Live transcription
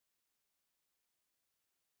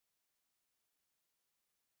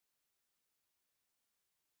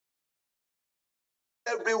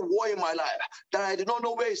every war in my life that I do not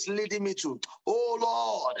know where it's leading me to. Oh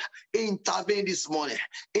Lord, intervene this morning.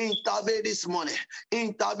 Intervene this morning.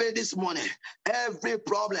 Intervene this morning. Every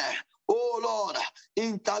problem. Oh Lord,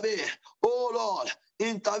 intervene. Oh Lord,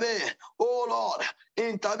 intervene. Oh Lord,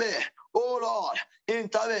 intervene. Oh Lord,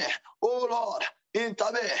 intervene. Oh Lord,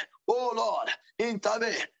 intervene. Oh Lord,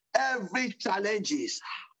 intervene. Every challenges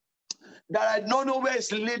that I don't know where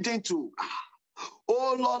it's leading to.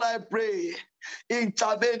 Oh Lord, I pray,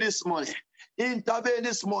 intervene this morning. Intervene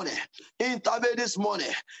this morning. Intervene this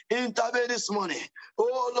morning. Intervene this morning.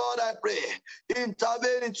 Oh Lord, I pray,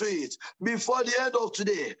 intervene into it before the end of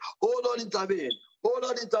today. Oh Lord, intervene. Oh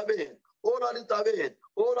Lord, intervene. Oh Lord, intervene.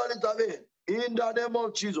 Oh Lord, intervene. In the name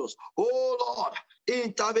of Jesus. Oh Lord,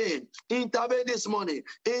 intervene. Intervene this morning.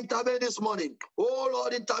 Intervene this morning. Oh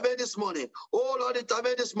Lord, intervene this morning. Oh Lord,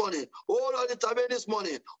 intervene this morning. Oh Lord, intervene this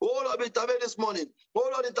morning. Oh Lord, intervene this morning. Oh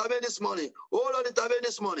Lord, intervene this morning. Oh Lord, intervene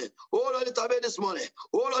this morning. Oh Lord, intervene this morning.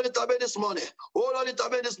 Oh Lord, intervene this morning. Oh Lord,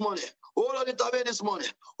 intervene this morning. Oh Lord, intervene this morning.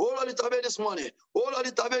 Oh Lord, intervene this morning. Oh Lord,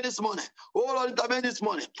 intervene this morning. Oh Lord, intervene this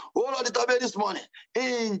morning. Oh Lord, intervene this morning.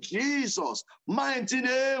 In Jesus' mighty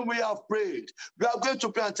name we have prayed. We are going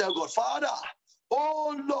to pray and tell God, Father,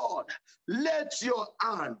 oh Lord, let your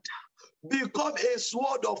hand become a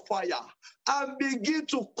sword of fire and begin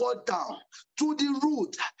to cut down to the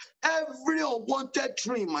root every unwanted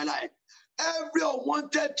tree in my life. Every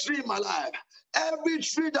unwanted tree in my life. Every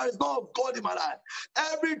tree that is not of God in my life.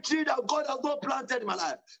 Every tree that God has not planted in my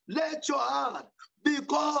life. Let your hand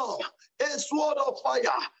become a sword of fire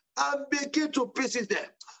and begin to pieces them.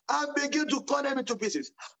 And begin to cut them into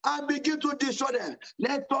pieces. And begin to destroy them.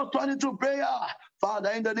 Let us turn into prayer.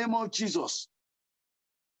 Father, in the name of Jesus.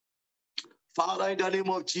 Father, in the name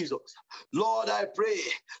of Jesus. Lord, I pray,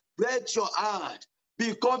 let your hand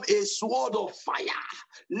become a sword of fire.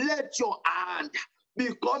 Let your hand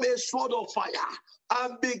become a sword of fire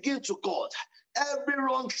and begin to cut every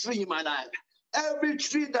wrong tree in my life. Every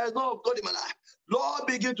tree that is not of God in my life. Lord,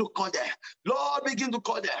 begin to cut them. Lord, begin to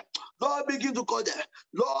cut them. Lord, begin to cut them.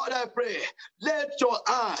 Lord, I pray, let your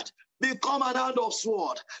hand become an hand of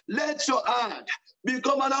sword. Let your hand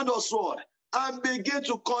become an hand of sword and begin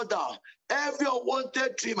to cut down every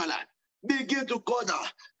unwanted tree in my life. Begin to cut down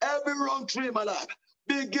every wrong tree in my life.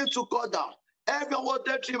 Begin to cut down every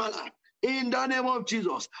unwanted tree in my life. In the name of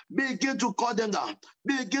Jesus, begin to cut them down.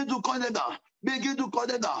 Begin to cut them down. Begin to cut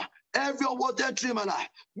them down. Every unwanted tree in my life,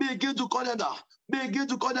 begin to cut them down. Begin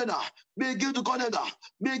to cut them down. Begin to cut them down.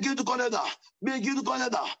 Begin to cut them down. Begin to cut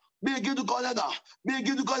them down. Begin to cut them down.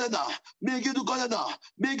 Begin to cut them down. Begin to cut them down.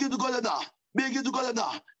 Begin to cut them down. Begin to cut them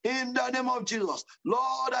down. In the name of Jesus,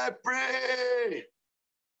 Lord, I pray.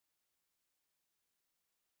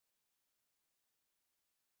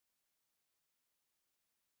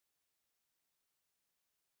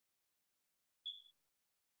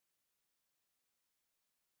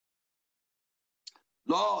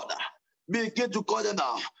 Lord, begin to cut them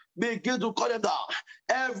down. Begin to cut them down.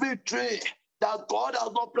 Every tree that God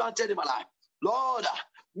has not planted in my life, Lord,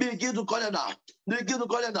 begin to cut them down. Begin to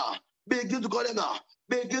cut them down. Begin to cut them down.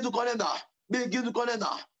 Begin to cut them down. Begin to cut them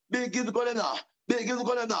down. Begin to cut them down. Begin to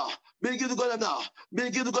cut them down. Begin to cut them down.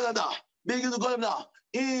 Begin to cut them down. Begin to cut them down.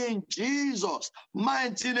 In Jesus'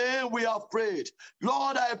 mighty name we have prayed.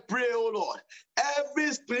 Lord, I pray, oh Lord,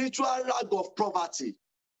 every spiritual rag of poverty,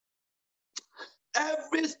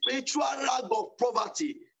 every spiritual rag of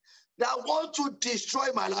poverty that want to destroy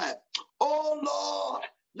my life, oh Lord,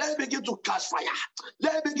 let me begin to catch fire.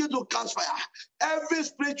 Let me begin to catch fire. Every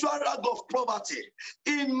spiritual rag of poverty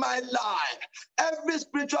in my life, every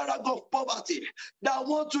spiritual rag of poverty that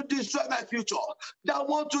want to destroy my future, that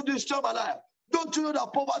want to destroy my life. Don't you know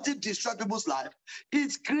that poverty destroys people's life?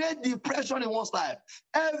 It creates depression in one's life.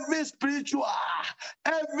 Every spiritual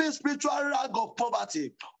rag of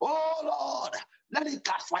poverty, oh Lord, let it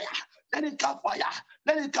catch fire. Let it catch fire.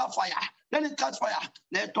 Let it catch fire. Let it catch fire.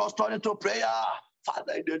 Let us turn into prayer.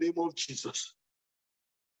 Father, in the name of Jesus.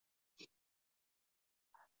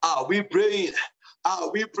 Are we praying?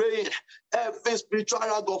 Are we praying? Every spiritual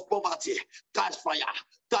rag of poverty, catch fire.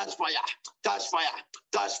 Catch fire. Catch fire.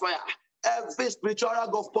 Catch fire. Every spiritual rag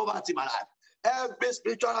of poverty in my life. Every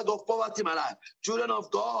spiritual rag of poverty in my life. Children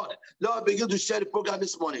of God, Lord, begin to share the program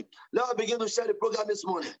this morning. Lord, begin to share the program this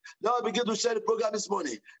morning. Lord, begin to share the program this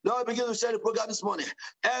morning. Lord, begin to share the program this morning.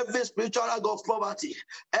 Every spiritual rag of poverty,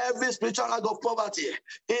 every spiritual rag of poverty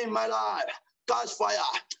in my life, catch fire,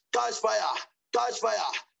 catch fire, catch fire,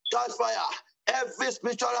 catch fire.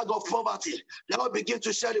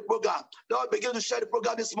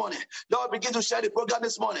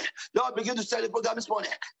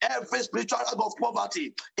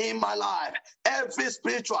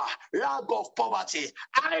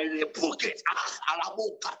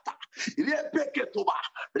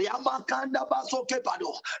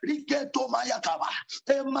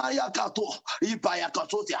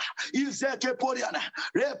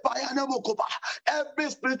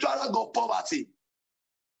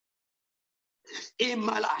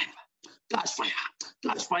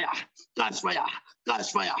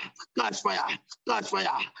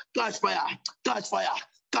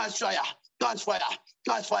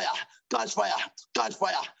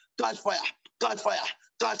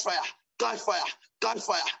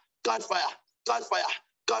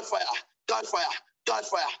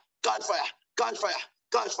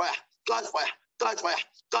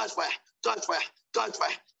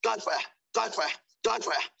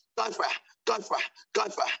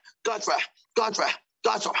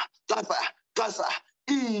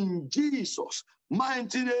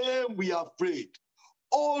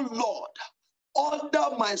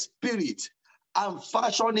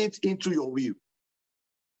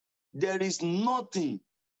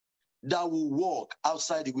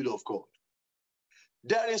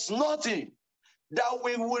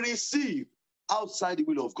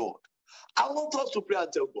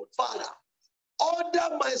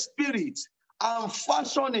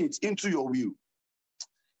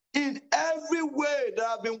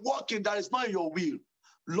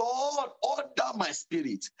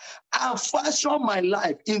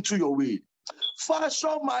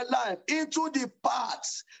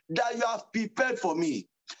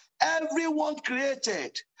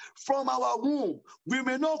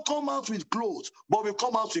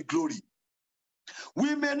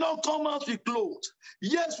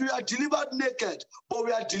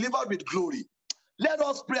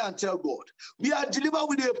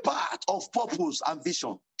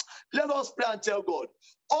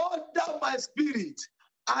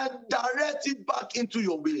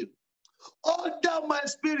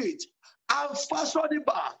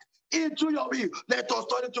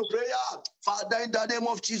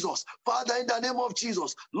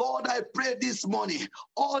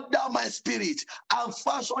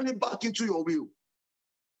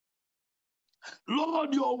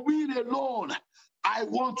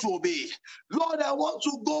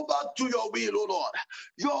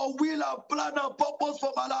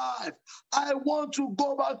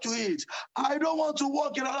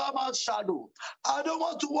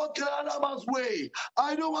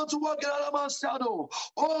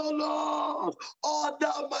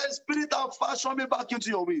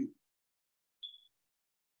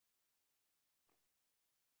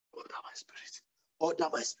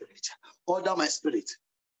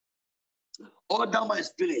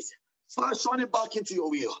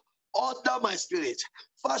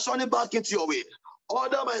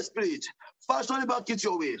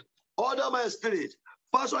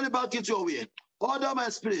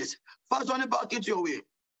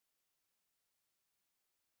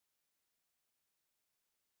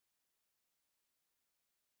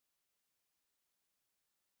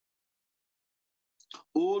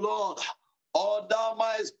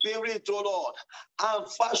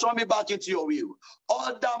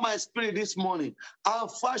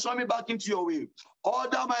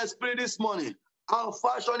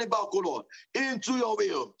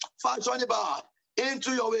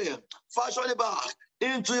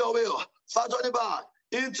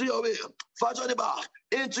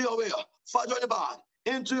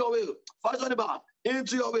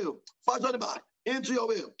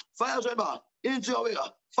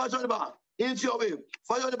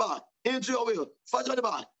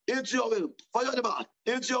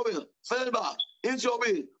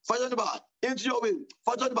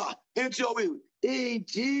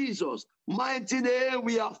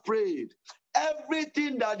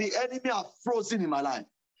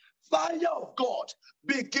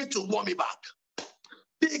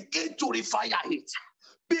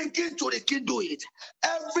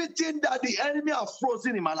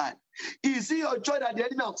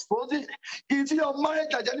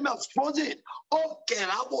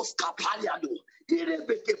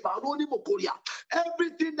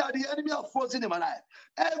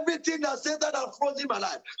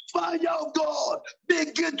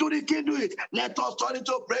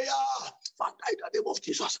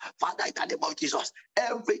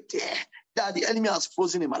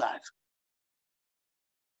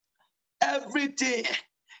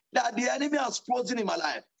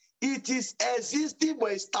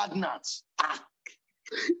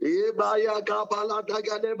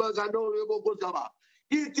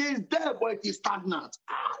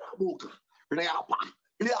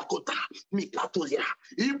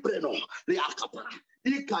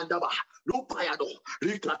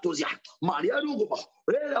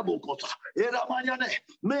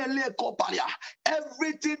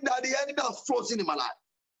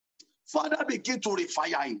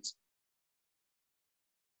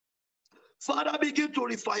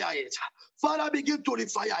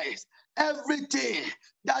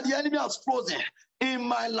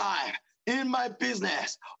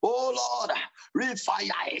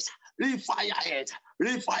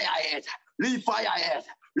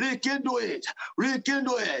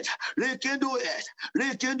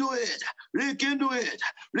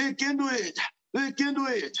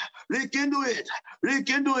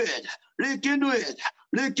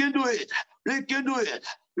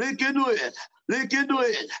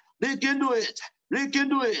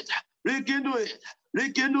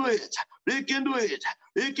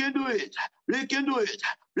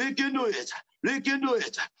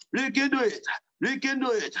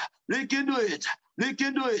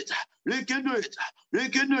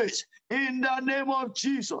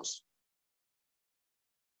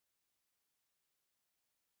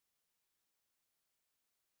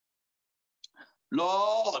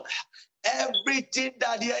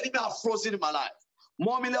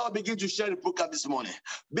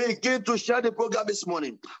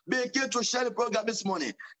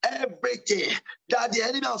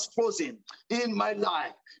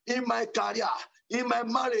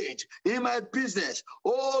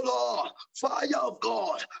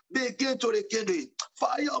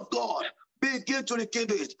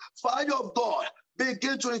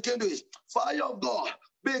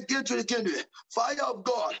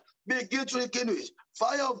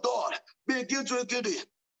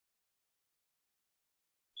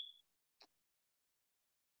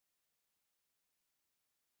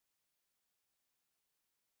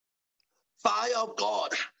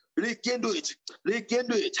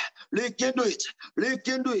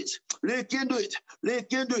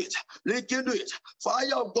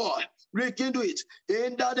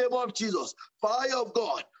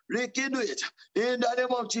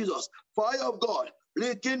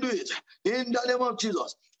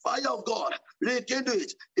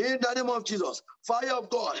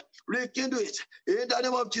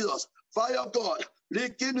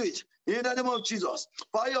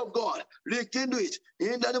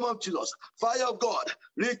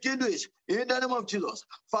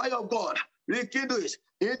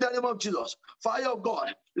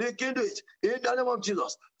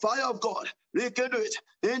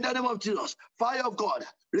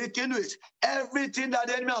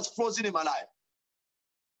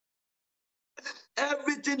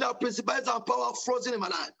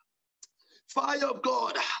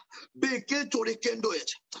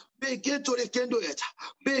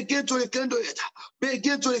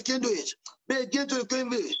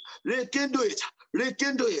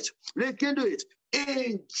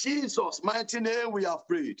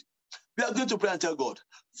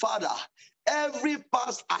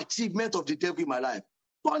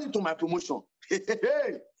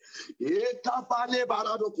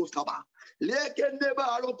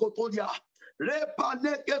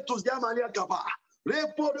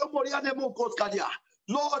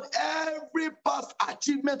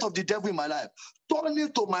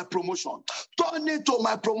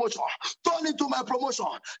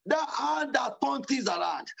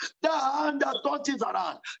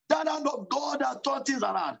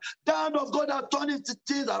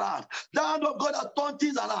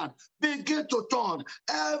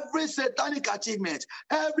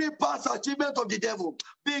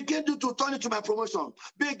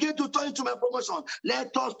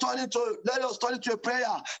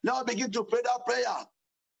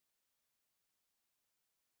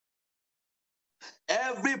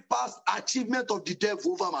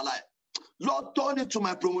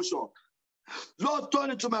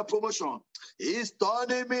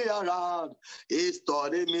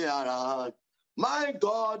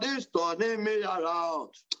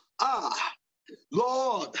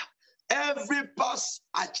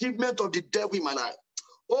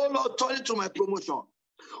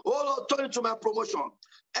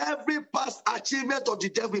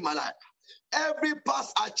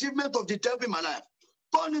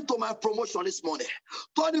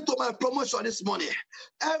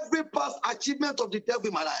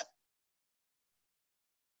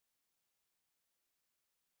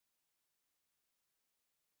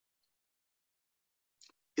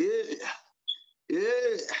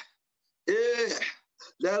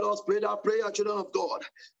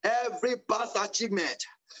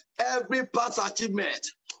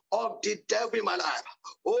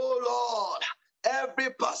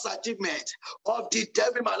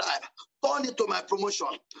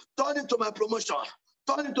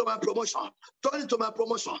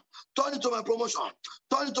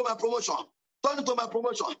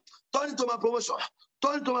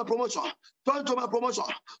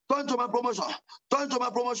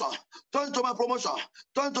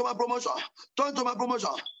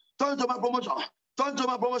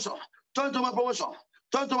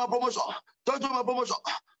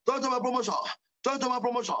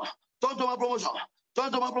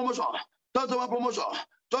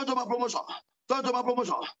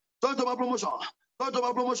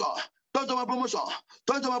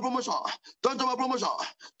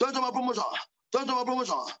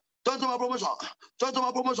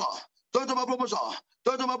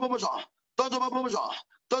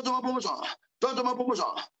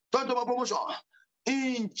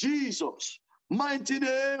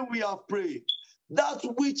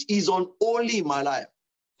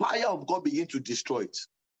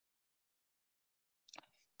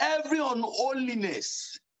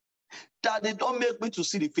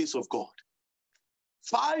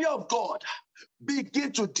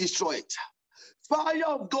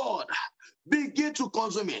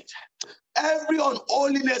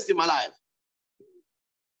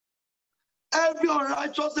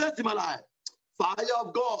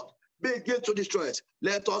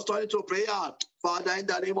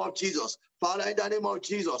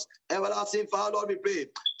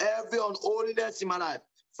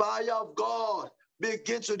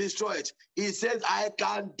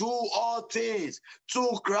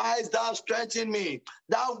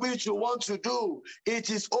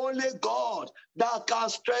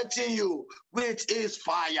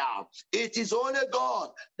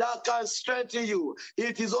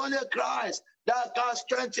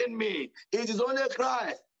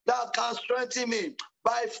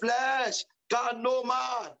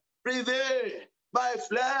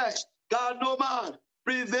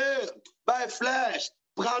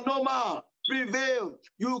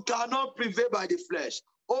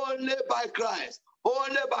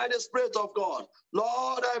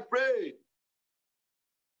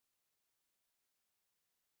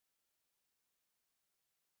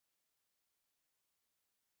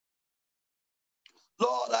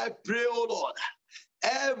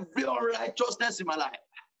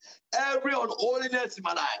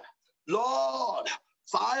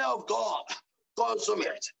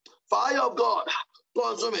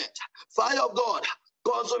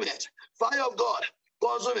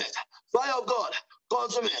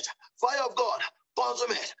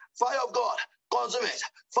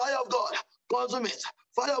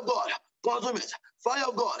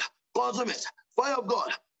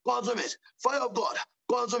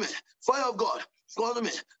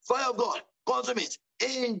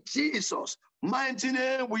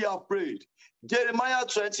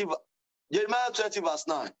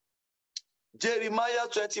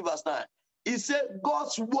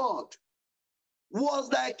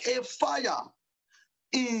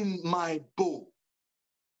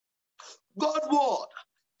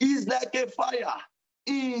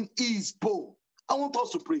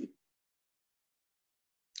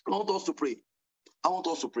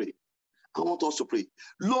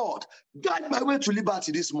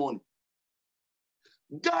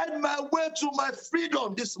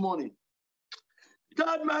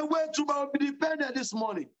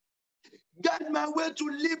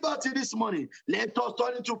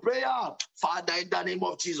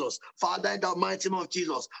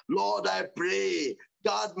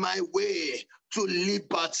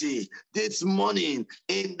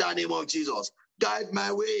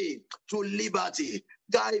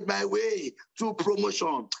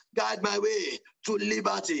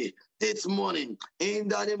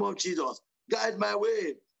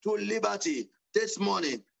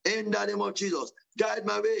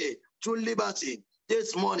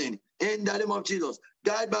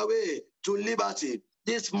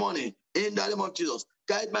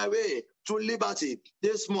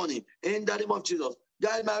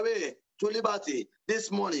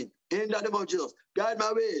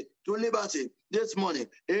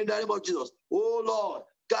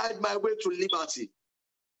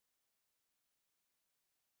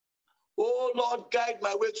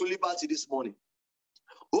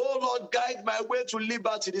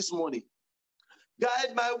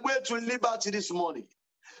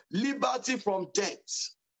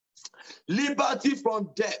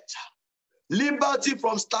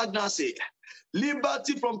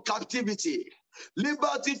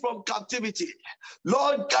 Liberty from captivity.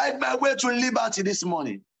 Lord, guide my way to liberty this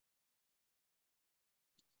morning.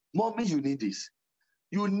 Mommy, you need this.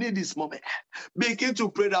 You need this moment. Begin to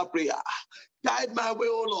pray that prayer. Guide my way,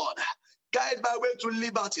 oh Lord. Guide my way to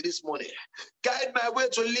liberty this morning. Guide my way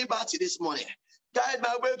to liberty this morning. Guide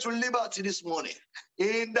my way to liberty this morning.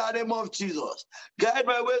 In the name of Jesus. Guide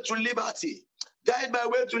my way to liberty. Guide my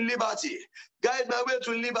way to liberty. Guide my way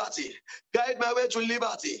to liberty. Guide my way to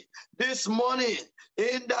liberty. This morning,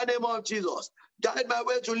 in the name of Jesus. Guide my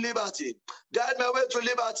way to liberty. Guide my way to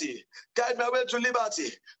liberty. Guide my way to liberty.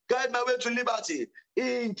 Guide my way to liberty.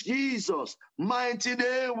 In Jesus' mighty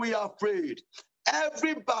name we have prayed.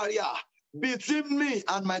 Every barrier between me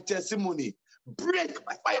and my testimony, break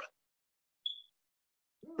by fire.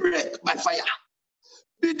 Break by fire.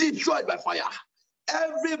 Be destroyed by fire.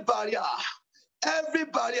 Every barrier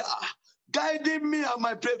guiding me and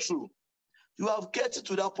my breakthrough. You have get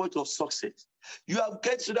to that point of success. You have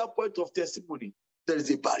get to that point of testimony. There is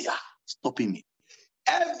a barrier stopping me.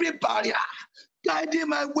 Every barrier guiding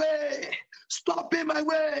my way, stopping my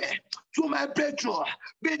way to my breakthrough,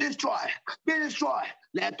 be destroyed, be destroyed.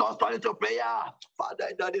 Let us turn into prayer. Father,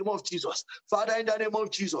 in the name of Jesus. Father, in the name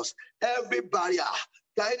of Jesus. Every barrier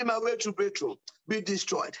guiding my way to breakthrough, be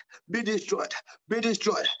destroyed, be destroyed, be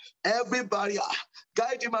destroyed. Every barrier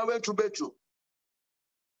guiding my way to breakthrough.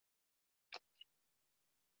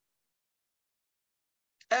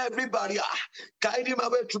 Every barrier guiding my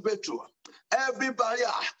way to breakthrough. Every barrier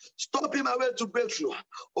stopping my way to breakthrough.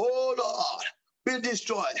 Oh Lord, be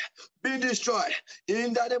destroyed. Be destroyed.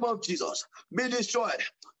 In the name of Jesus. Be destroyed.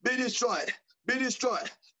 Be destroyed. Be destroyed.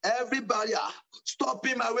 Every barrier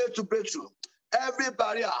stopping my way to breakthrough. Every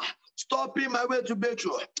barrier stopping my way to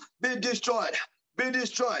breakthrough. Be destroyed. Be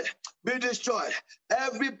destroyed. Be destroyed.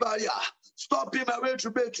 Every barrier stopping my way to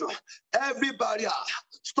breakthrough. Every barrier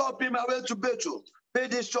stopping my way to breakthrough. Be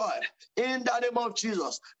destroyed in the name of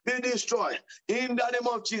Jesus. Be destroyed in the name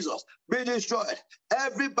of Jesus. Be destroyed.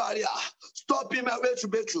 Every barrier stopping my way to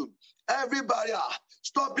breakthrough. Every barrier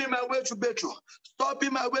stopping my way to breakthrough.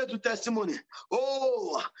 Stopping my way to testimony.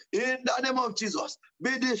 Oh, in the name of Jesus.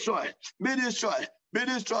 Be destroyed. Be destroyed. Be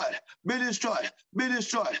destroyed, be destroyed, be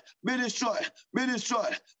destroyed, be destroyed, be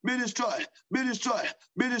destroyed, be destroyed, be destroyed,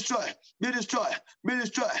 be destroyed, be destroyed, be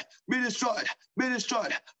destroyed, be destroyed, be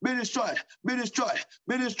destroyed, be destroyed, be destroyed,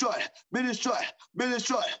 be destroyed, be destroyed, be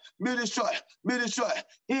destroyed, be destroyed, be destroyed.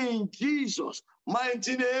 In Jesus'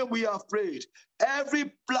 mighty name we have prayed.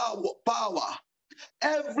 Every power,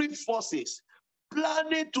 every forces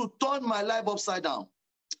planning to turn my life upside down,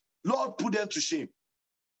 Lord, put them to shame.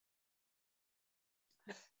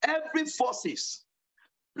 Every forces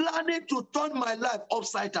planning to turn my life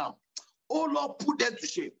upside down, oh Lord, put them to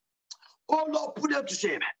shame. Oh Lord, put them to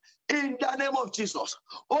shame. In the name of Jesus.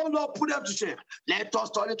 Oh Lord, put them to shame. Let us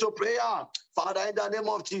turn into prayer. Father, in the name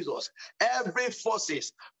of Jesus. Every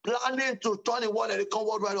forces planning to turn the world and the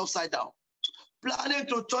world right upside down. Planning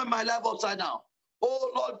to turn my life upside down.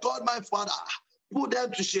 Oh Lord God, my Father, put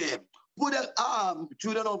them to shame. Put them,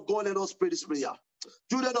 children of God, let us pray this prayer.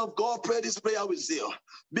 Children of God, pray this prayer with zeal.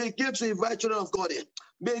 Begin to invite children of God in.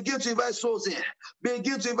 Begin to invite souls in.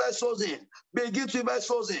 Begin to invite souls in. Begin to invite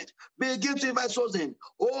souls in. Begin to invite souls in.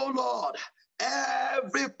 Oh Lord,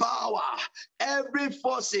 every power, every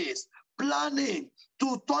forces planning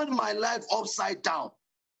to turn my life upside down.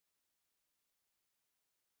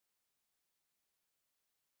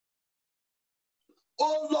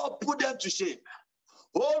 Oh Lord, put them to shame.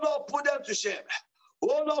 Oh Lord, put them to shame.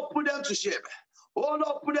 Oh Lord, put them to shame. Oh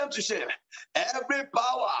Lord, put them to shame. Every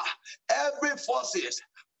power, every forces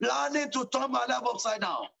planning to turn my life upside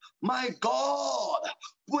down. My God,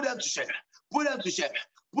 put them to shame. Put them to shame.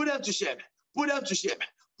 Put them to shame. Put them to shame.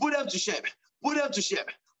 Put them to shame. Put them to shame.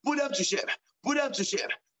 Put them to shame. Put them to shame.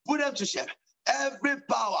 Put them to shame. Every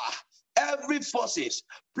power, every forces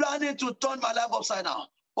planning to turn my life upside down.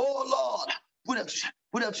 Oh Lord, put them to shame.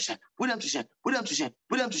 Put them to shame. Put them to shame. Put them to shame.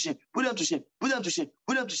 Put them to shame. Put them to shame. Put them to shame.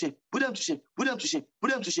 Put them to shame. Put them to shame. Put them to shame. Put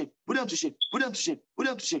them to shame. Put them to shame. Put them to shame.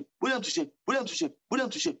 Put them to shame. Put them to shame. Put them to shame. Put them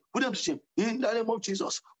to shame. Put them to shame. In the name of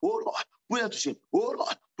Jesus. Oh Lord. Put them to shame. Oh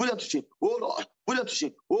Lord. Put them to shame. Oh Lord. Put them to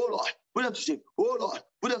shame. Oh Lord. Put them to shame. Oh Lord.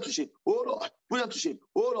 Put them to shame. Oh Lord. Put them to shame.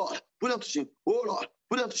 Oh Lord. Put them to shame. Oh Lord.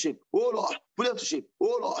 Put them to shame. Oh Lord. Put them to shame.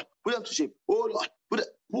 Oh Lord. Put them to shame. Oh Lord.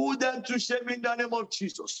 Put them to shame in the name of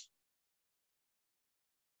Jesus.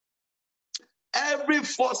 Every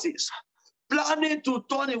forces planning to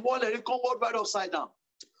turn the world and the world right upside down,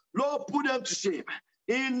 Lord, put them to shame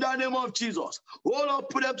In the name of Jesus. Oh Lord,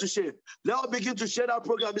 put them to shame. Let us begin to share that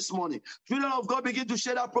program this morning. Children of God, begin to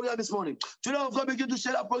share that program this morning. Children of God, begin to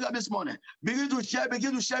share that program this morning. Begin to share,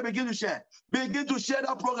 begin to share, begin to share. Begin to share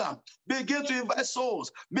that program. Begin to invite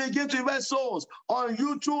souls. Begin to invite souls on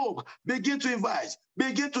YouTube. Begin to invite.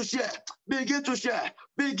 Begin to share. Begin to share.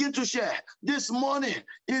 Begin to share. This morning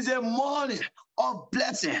is a morning of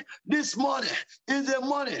blessing. This morning is a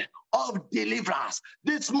morning of deliverance.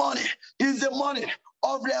 This morning is a morning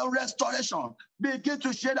of restoration. Begin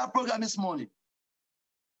to share that program this morning.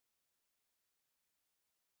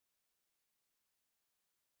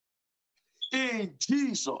 In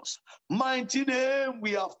Jesus' mighty name,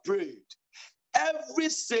 we have prayed. Every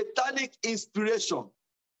satanic inspiration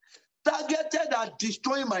targeted at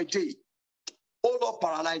destroying my day, oh Lord,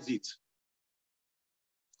 paralyze it.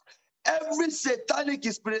 Every satanic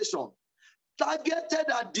inspiration targeted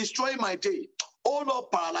at destroying my day, oh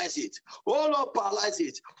Lord, paralyze it. Oh Lord, paralyze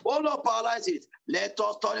it. Oh Lord, paralyze it. Let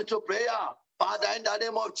us turn into prayer. Father, in the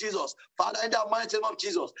name of Jesus, Father, in the mighty name of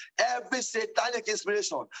Jesus, every satanic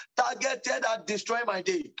inspiration targeted at destroying my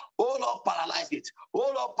day, oh Lord, paralyze it.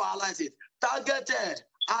 Oh Lord, paralyze it. Targeted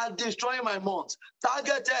at destroying my month,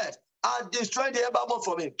 targeted at destroying the ember month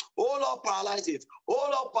for me, oh Lord, paralyze it. Oh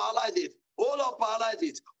Lord, paralyze it. Oh Lord, paralyze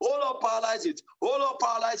it. Oh Lord, paralyze it. Oh Lord,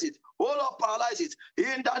 paralyze it. Oh Lord, paralyze it.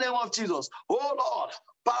 In the name of Jesus. Oh Lord,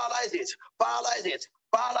 paralyze it. Paralyze it.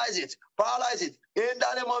 Paralyze it. Paralyze it. In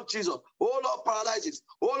the name of Jesus. Oh Lord, paralyze it.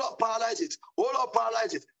 Oh Lord, paralyze it. Oh Lord,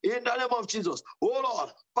 paralyze it. In the name of Jesus. Oh Lord,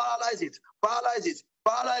 paralyze it. Paralyze it.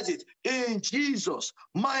 Paralyze it. In Jesus'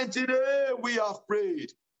 mighty name we have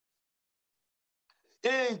prayed.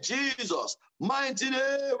 In Jesus' mighty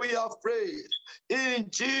name we have prayed. In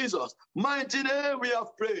Jesus' mighty name we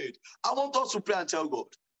have prayed. I want us to pray and tell God,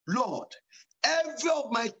 Lord, every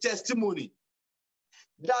of my testimony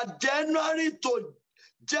that January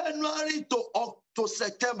to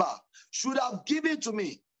September should have given to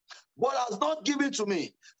me, but has not given to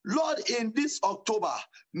me, Lord, in this October,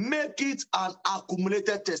 make it an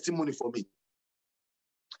accumulated testimony for me.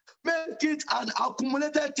 Make it an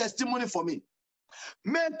accumulated testimony for me.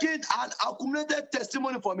 Make it an accumulated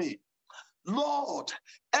testimony for me. Lord,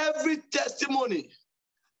 every testimony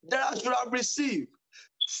that I should have received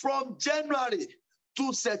from January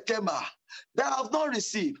to September that I have not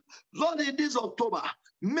received, Lord, in this October,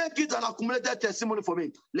 make it an accumulated testimony for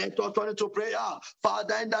me. Let us turn into prayer.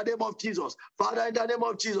 Father, in the name of Jesus. Father, in the name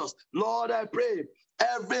of Jesus. Lord, I pray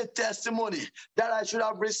every testimony that I should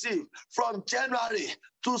have received from January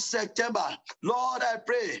to September, Lord, I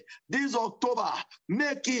pray this October,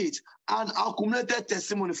 make it an accumulated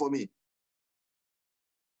testimony for me.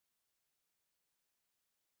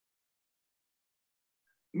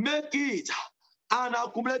 Make it an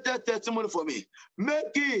accumulated testimony for me. Make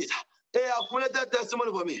it an accumulated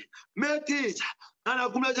testimony for me. Make it an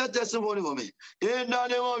accumulated testimony for me. In the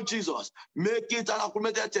name of Jesus, make it an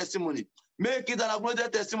accumulated testimony. Make it an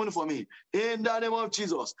accumulated testimony for me. In the name of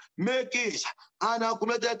Jesus, make it an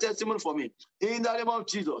accumulated testimony for me. In the name of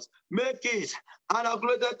Jesus, make it an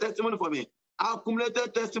accumulated testimony for me.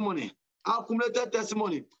 Accumulated testimony. Accumulated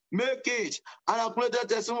testimony. Make it an accumulated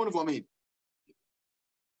testimony for me.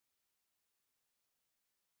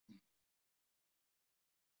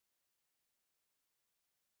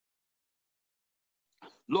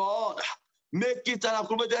 Lord, make it an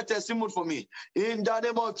accumulated testimony for me. In the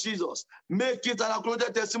name of Jesus, make it an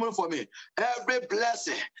accumulated testimony for me. Every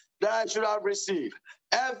blessing that I should have received,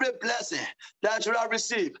 every blessing that I should have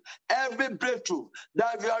received, every breakthrough that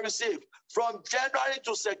I have received from January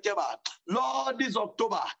to September, Lord, this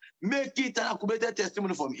October, make it an accumulated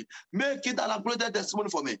testimony for me. Make it an accumulated testimony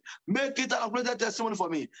for me. Make it an accumulated testimony for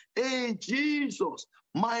me. In Jesus'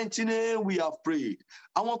 mighty name we have prayed.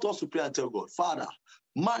 I want us to pray and tell God, Father,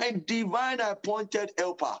 my divine appointed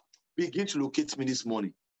helper, begin to locate me this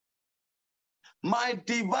morning. My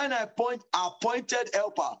divine appointed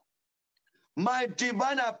helper, my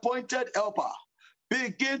divine appointed helper,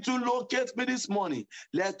 begin to locate me this morning.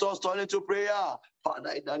 Let us turn into prayer.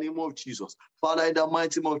 Father, in the name of Jesus, Father, in the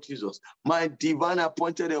mighty name of Jesus, my divine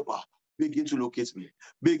appointed helper, begin to locate me.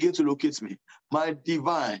 Begin to locate me. My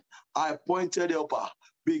divine appointed helper,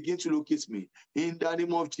 begin to locate me. In the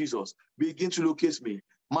name of Jesus, begin to locate me.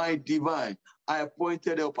 My divine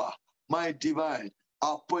appointed helper, my divine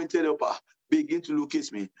appointed helper, begin to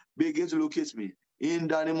locate me. Begin to locate me. In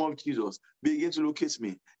the name of Jesus, begin to locate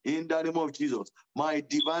me. In the name of Jesus, my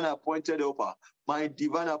divine appointed helper, my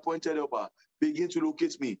divine appointed helper, begin to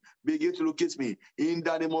locate me. Begin to locate me. In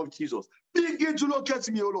the name of Jesus, begin to locate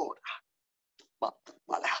me, O Lord.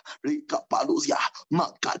 Rika Paluzia,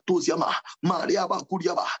 Makatuziama, Maria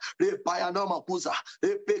Bakuriaba, Repayano Makuza,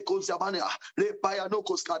 Epekozamania, Repayano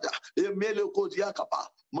Koskada, Emelo Koziakapa,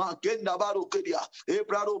 Makenda Barukedia,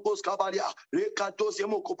 Ebrado Koskabaria,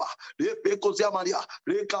 Rekatosiamokopa, Epekoziamaria,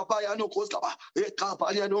 Rekapayano Koskaba,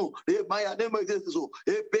 Ekapariano, Emaya Nemezo,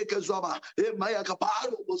 Epekezama, Emaya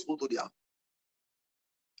Caparo Bospodia.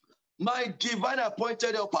 My divine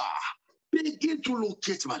appointed helper, begin to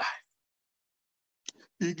locate my life.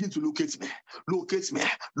 Begin to locate me, locate me,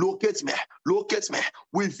 locate me, locate me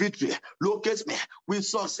with victory, locate me with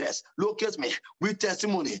success, locate me with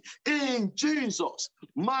testimony. In Jesus'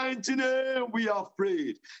 mighty name we have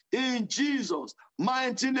prayed. In Jesus'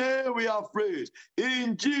 mighty name we have prayed.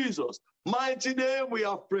 In Jesus' mighty name we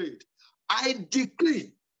have prayed. I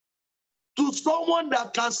decree to someone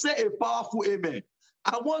that can say a powerful amen.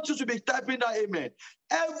 I want you to be typing that amen.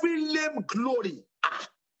 Every lame glory.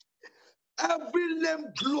 Every lame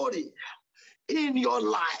glory in your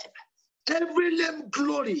life, every lame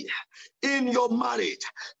glory in your marriage,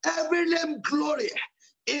 every lame glory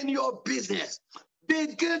in your business,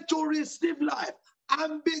 begin to receive life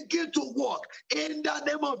and begin to walk in the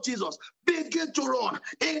name of Jesus. Begin to run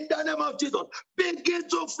in the name of Jesus. Begin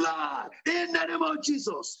to fly in the name of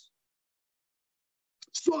Jesus.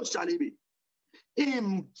 So shall it be.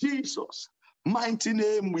 In Jesus' mighty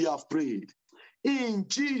name we have prayed. In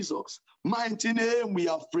Jesus' mighty name we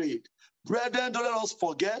have prayed. Brethren, don't let us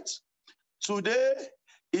forget, today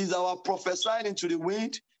is our prophesying into the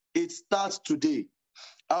wind. It starts today.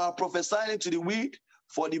 Our prophesying into the wind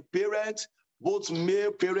for the parents, both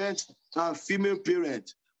male parents and female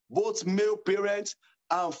parents. Both male parents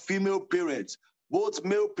and female parents. Both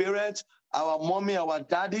male parents, our mommy, our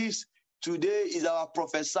daddies. Today is our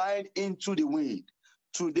prophesying into the wind.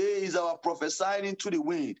 Today is our prophesying into the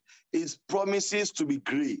wind. It promises to be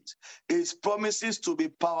great. It promises to be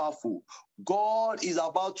powerful. God is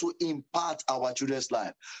about to impart our children's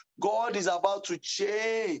life. God is about to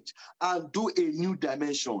change and do a new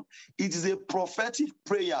dimension. It is a prophetic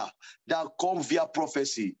prayer that comes via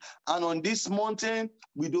prophecy. And on this mountain,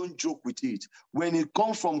 we don't joke with it. When it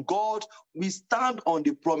comes from God, we stand on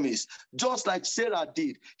the promise. Just like Sarah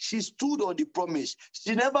did. She stood on the promise.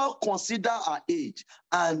 She never considered her age.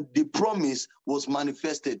 And the promise was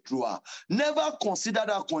manifested through her. Never consider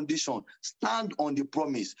that condition. Stand on the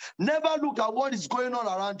promise. Never look at what is going on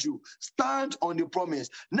around you. Stand on the promise.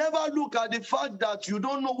 Never look at the fact that you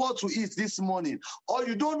don't know what to eat this morning or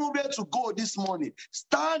you don't know where to go this morning.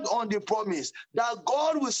 Stand on the promise that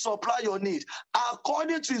God will supply your need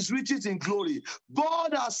according to his riches in glory.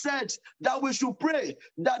 God has said that we should pray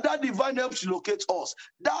that that divine help should locate us.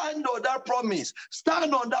 Stand on that promise.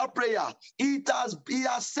 Stand on that prayer. He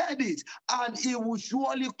has said it and it will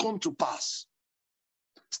surely come to pass.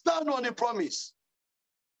 Stand on the promise.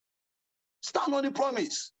 Stand on the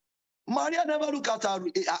promise. Maria never looked at her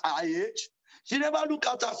age. She never looked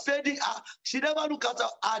at her fading. She never looked at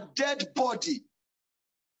her dead body.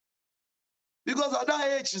 Because at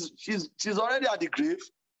that age, she's already at the grave.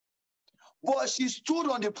 But she stood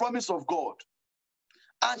on the promise of God.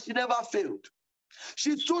 And she never failed.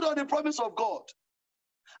 She stood on the promise of God.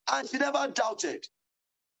 And she never doubted.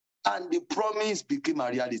 And the promise became a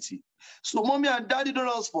reality. So mommy and daddy, don't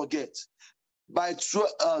let us forget. By 2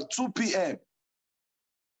 p.m.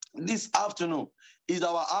 this afternoon is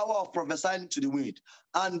our hour of prophesying to the wind.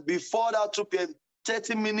 And before that 2 p.m.,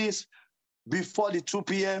 30 minutes before the 2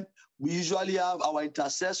 p.m., we usually have our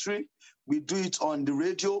intercessory. We do it on the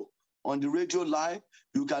radio live.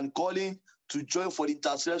 You can call in to join for the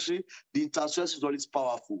intercessory. The intercessory is always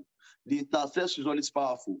powerful. The intercessory is always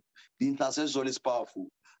powerful. The intercessory is always powerful.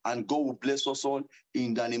 And God will bless us all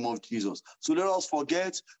in the name of Jesus. So let us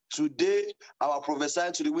forget, today, our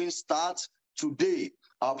prophesying to the wind starts today.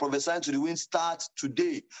 Our prophesying to the wind starts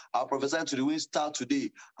today. Our prophesying to the wind starts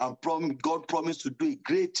today. And God promised to do a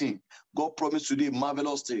great thing. God promised to do a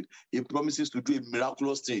marvelous thing. He promises to do a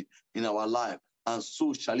miraculous thing in our life. And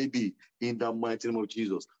so shall it be in the mighty name of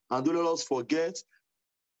Jesus. And don't let us forget,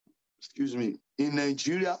 in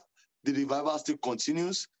Nigeria, the revival still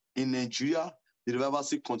continues. In Nigeria, the revival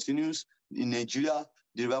still continues. In Nigeria,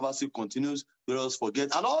 the revival still continues. Don't let us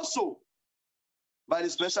forget. And also, by the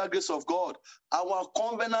special grace of God, our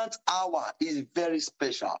covenant hour is very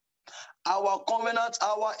special. Our covenant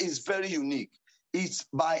hour is very unique. It's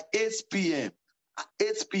by 8 p.m.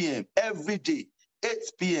 8 p.m. every day. 8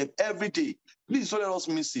 p.m. every day. Please don't let us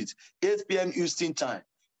miss it. 8 p.m. Houston time.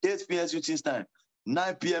 8 p.m. Houston time.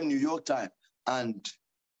 9 p.m. New York time. And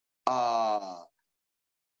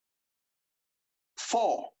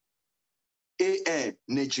 4 a.m.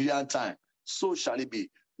 Nigerian time. So shall it be.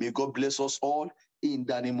 May God bless us all in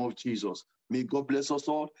the name of Jesus. May God bless us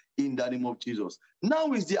all in the name of Jesus.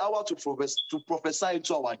 Now is the hour to prophesy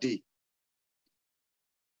into our day.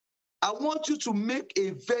 I want you to make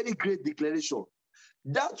a very great declaration.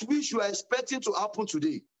 That which you are expecting to happen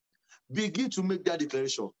today, begin to make that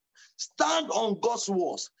declaration. Stand on God's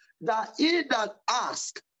words, that he that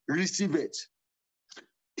asks, receive it.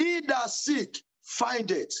 He that seek, find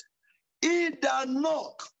it. He that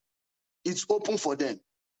knock, it's open for them.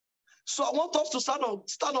 So I want us to stand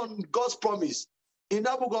on God's promise in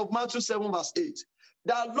that book of Matthew 7 verse 8.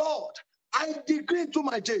 That Lord, I decree to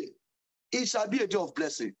my day, it shall be a day of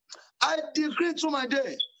blessing. I decree to my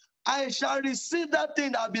day, I shall receive that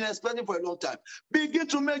thing that I've been expecting for a long time. Begin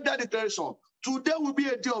to make that declaration. Today will be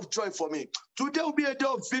a day of joy for me. Today will be a day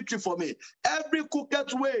of victory for me. Every crooked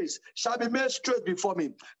ways shall be made straight before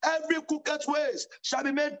me. Every crooked ways shall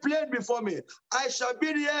be made plain before me. I shall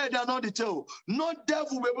be the head and not the tail. No devil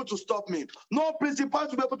will be able to stop me. No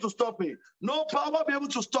principality will be able to stop me. No power will be able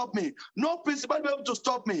to stop me. No principality will be able to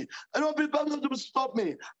stop me. No people will be able to stop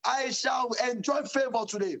me. I shall enjoy favor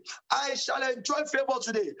today. I shall enjoy favor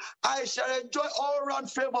today. I shall enjoy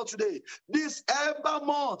all-round favor today. This Ember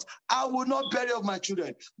month, I will not bury of my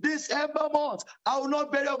children. This Ember month, I will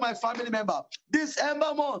not bury of my family member. This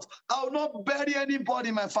Ember month, I will not bury anybody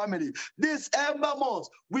in my family. This Ember month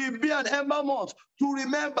will be an Ember month to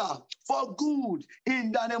remember for good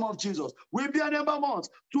in the name of Jesus. Will be an Ember month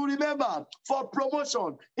to remember for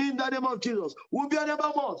promotion in the name of Jesus. Will be an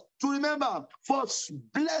Ember month to remember for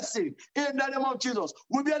blessing in the name of Jesus.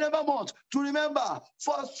 Will be an Ember month to remember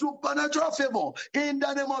for supernatural favor in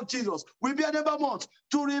the name of Jesus. Will be an Ember month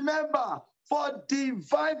to remember for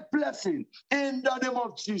divine blessing in the name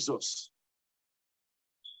of Jesus.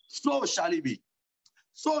 So shall it be.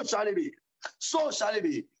 So shall it be. So shall it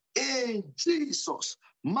be. In Jesus'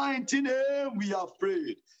 mighty name we have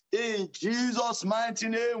prayed. In Jesus' mighty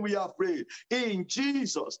name we have prayed. In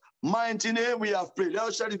Jesus' mighty name we have prayed. Let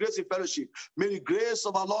us share the grace in fellowship. May the grace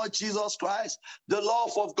of our Lord Jesus Christ, the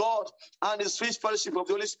love of God, and the sweet fellowship of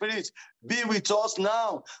the Holy Spirit be with us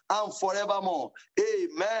now and forevermore.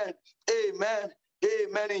 Amen. Amen.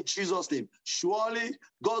 Amen in Jesus' name. Surely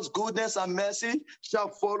God's goodness and mercy shall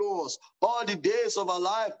follow us all the days of our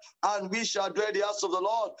life, and we shall dwell in the house of the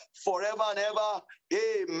Lord forever and ever.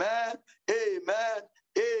 Amen. Amen.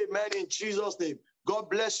 Amen in Jesus' name. God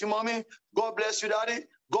bless you, mommy. God bless you, daddy.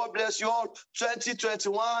 God bless you all.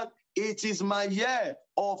 2021, it is my year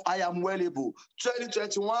of I am well able.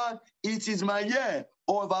 2021, it is my year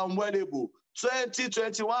of I am well able.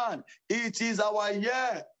 2021, it is our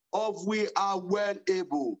year of we are well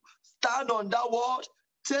able. Stand on that word,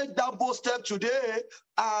 take that bold step today,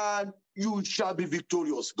 and you shall be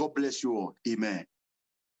victorious. God bless you all. Amen.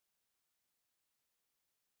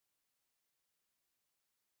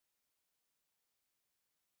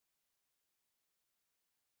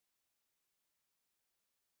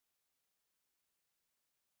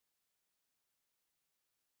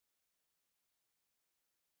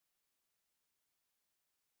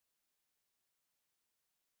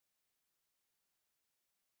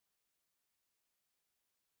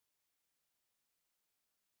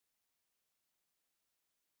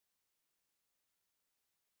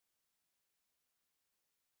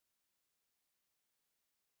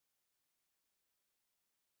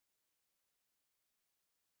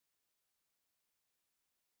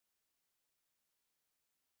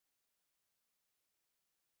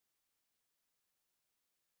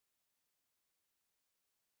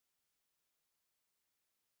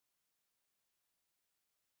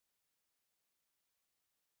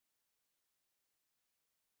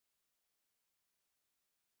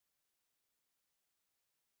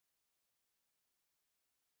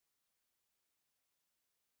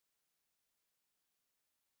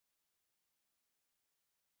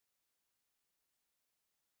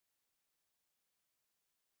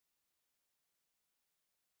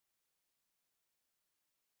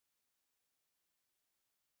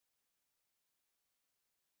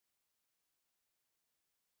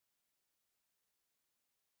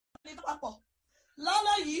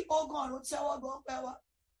 lálẹ́ yìí ogun ọ̀run tẹ́wọ́ gbọ́ pẹ́ wá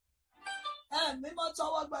ẹ̀mí mọ́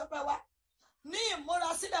tọ́wọ́ gbọ́ pẹ́ wá ní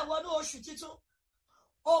ìmúrasílẹ̀ wọnú oṣù títún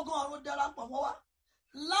ogun ọ̀run darapọ̀ mọ́ wa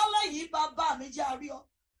lálẹ́ yìí bàbá mi jẹ́ àrí ọ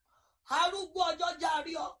arúgbó ọjọ́ jẹ́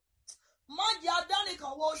àrí ọ má jẹ́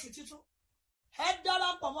adánìkan wọ oṣù títún ẹ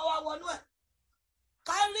darapọ̀ mọ́ wa wọnú ẹ̀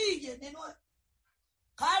kárí ìyè nínú ẹ̀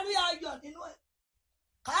kárí ayọ̀ nínú ẹ̀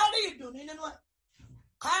kárí ìdùnnú nínú ẹ̀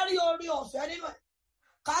kárí orí ọ̀fẹ́ nínú ẹ̀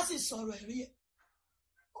ká sì sọ̀rọ̀ ẹ̀rí ẹ̀.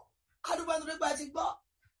 Adúgbò tó nípa ti gbọ́.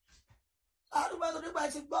 Adúgbò tó nípa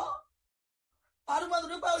ti gbọ́. Adúgbò tó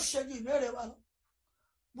nípa ó ṣe ju ìbéèrè wa lọ.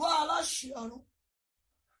 wọ aláṣẹ ọ̀run,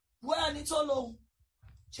 wọ ẹni tó lóhùn,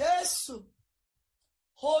 Jésù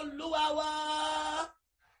Olúwa wa,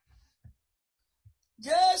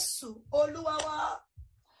 Jésù Olúwa wa,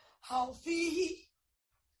 a ó fi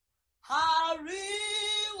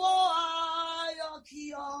ariwo ayọ̀ kí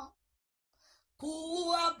ọ, kú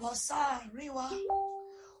àbọ̀ sáàrin wa,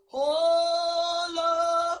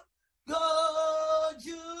 ológo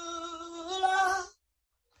jùlọ,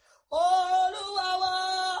 Olúwa wa,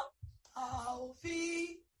 a ó fi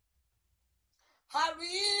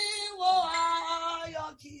ariwo ayọ̀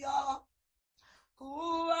kí ọ, kú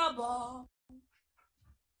àbọ̀,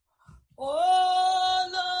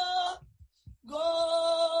 ológo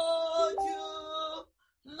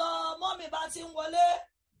jùlọ. Mọ́mì bá ti ń wọlé,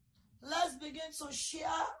 let's begin to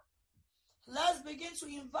share. Let's begin to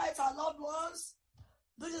invite our loved ones.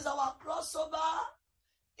 This is our crossover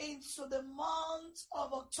into the month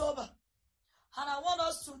of October. And I want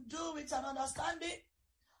us to do with an understanding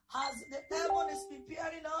as the heaven is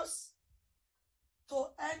preparing us to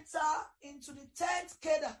enter into the 10th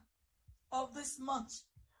Kedar of this month.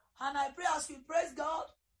 And I pray as we praise God,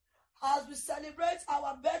 as we celebrate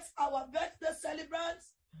our birthday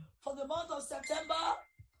celebrants for the month of September,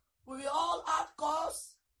 we will all have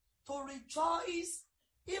cause to rejoice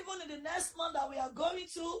even in the next month that we are going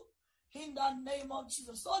to, in the name of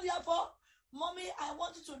Jesus. So therefore, Mommy, I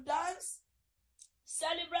want you to dance.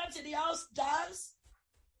 Celebrate in the house, dance.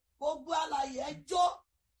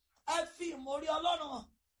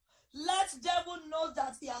 Let devil know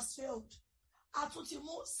that he has failed.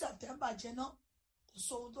 Àtúntìmú September jẹ́ náà, kò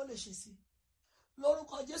sóhun tó lè ṣe sí.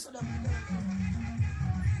 Lórúkọ Jésù lè mú lórúkọ.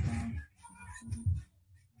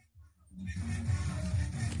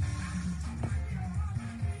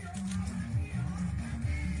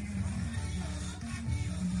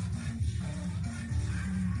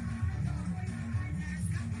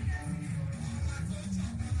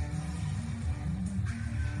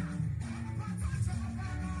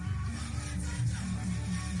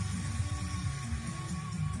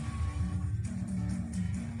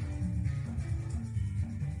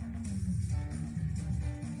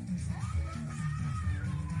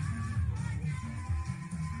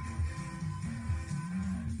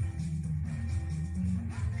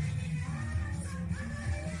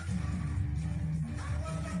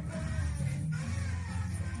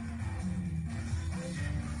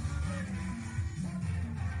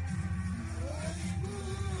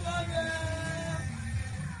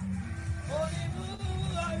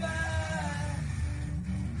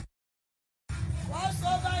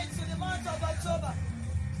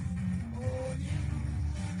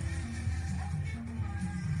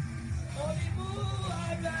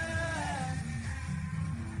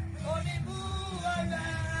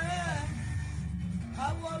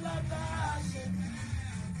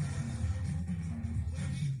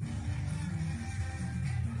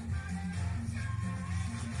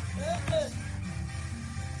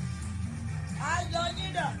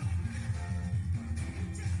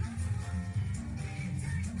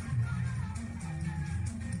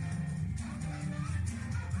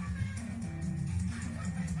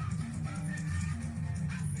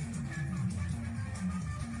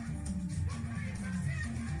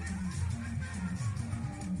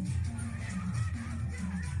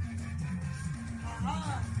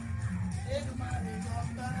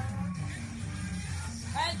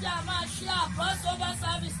 Crossover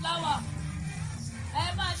service láwà. Ẹ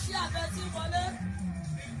máa ṣí àbẹ̀tí wọlé.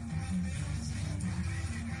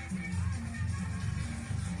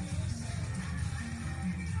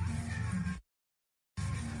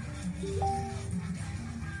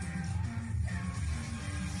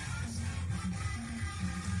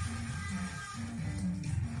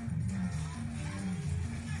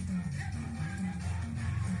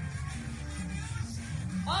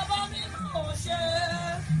 Ọba mi mò ń ṣe.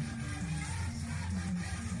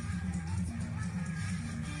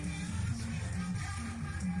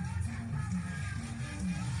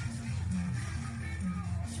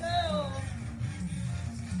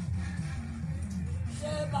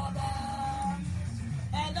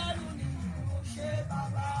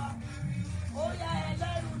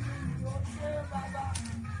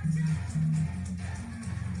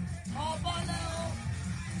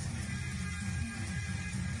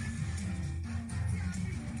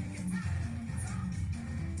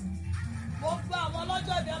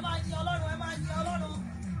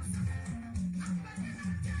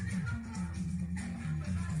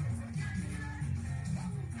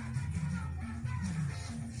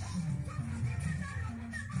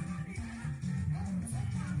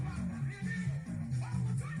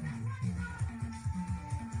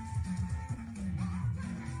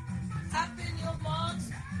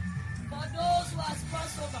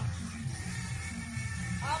 cross over.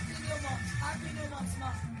 Happy new month. Happy new month, ma.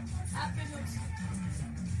 Happy new month.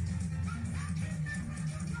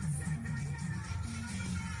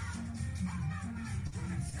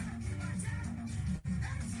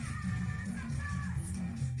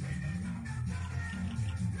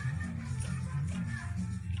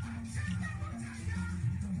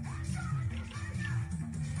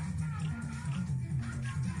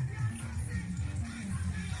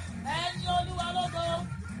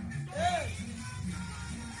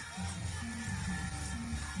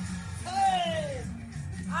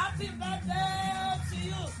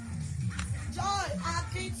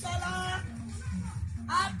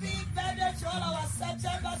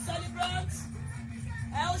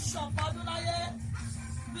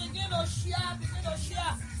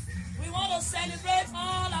 We want to celebrate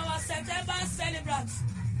all our September celebrants.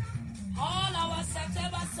 All our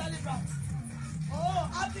September celebrants. Oh,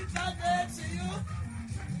 happy birthday to you.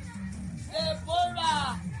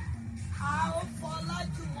 Deborah. I'll follow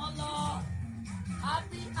you, one Lord.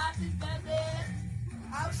 Happy birthday.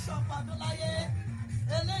 I'll shop Adulaye.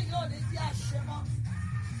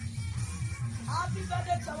 Happy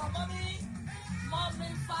birthday to our mommy. Mommy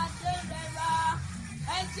Fadera.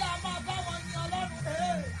 Ẹjẹ́ a máa bá wọn ní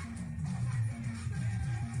Ọlọ́run.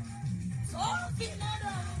 Sọ́ọ́kì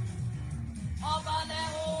lọ́dọ̀ ọba lẹ́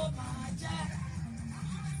ó máa jẹ́.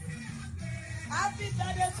 Happy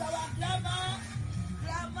birthday to our grandma.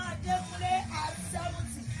 Grandma Adekunle at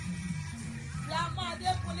 70. Grandma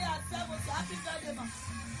Adekunle at 70. Happy birthday, ma.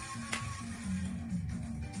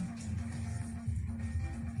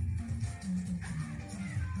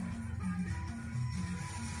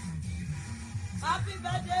 Happy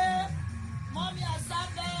birthday, Mommy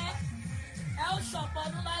Asante, El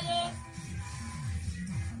Shopodulaye.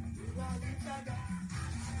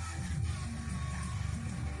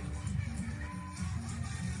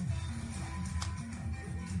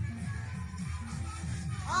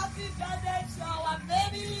 Happy birthday to our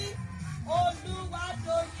baby,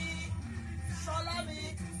 Oluwadoyi,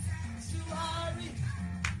 Solami, Shuari,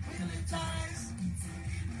 Willie Times.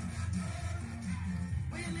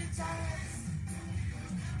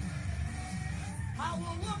 I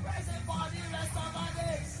will work present for the rest of our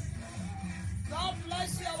days. God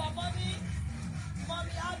bless you, our mommy.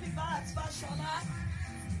 Mommy, happy birthday, Fashola.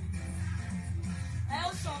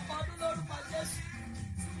 El Shopodun lórúkọ Jésù.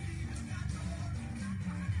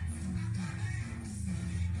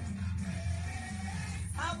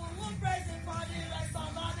 I will work present for the rest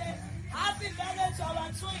of our days. Happy birthday to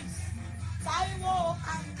our twins, Taiwo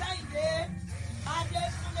and Kehinde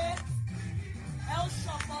Adekunle. El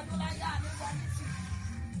Shopodunlaye Adekunle.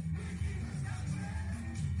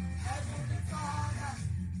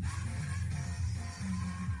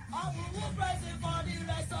 I will work present for the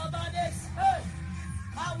rest of our days. Hey,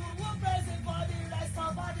 I will work present for the rest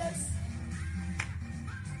of our days.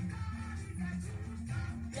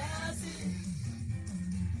 Yes,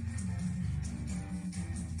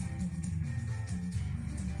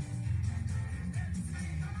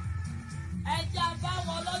 ẹja bá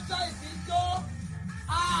wọn lọ́jọ́ ìbí tó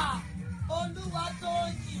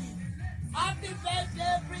Olúwatóyìn. Happy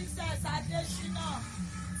birthday, Princess Adeshina.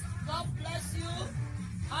 God bless you.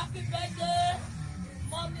 Happy birthday,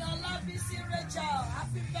 Mommy Olabisi Rachel.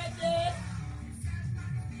 Happy birthday.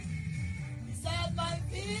 Set my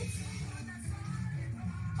feet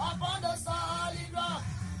upon the solid rock.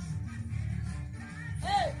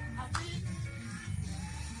 Hey, happy.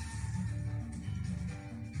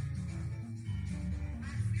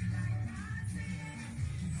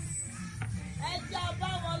 Ẹjẹ́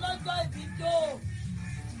àbáwọn lọ́jọ́ ìbí tó.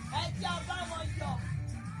 Ẹjẹ́ àbáwọn yọ̀.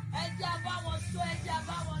 Ẹjẹ́ àbáwọn sọ. Ẹjẹ́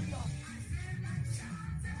àbáwọn yọ̀.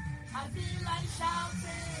 I feel like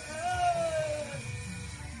shouting.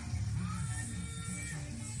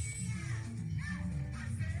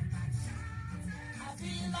 I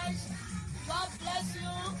feel like God bless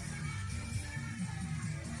you.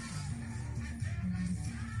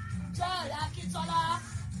 Joy Akintola.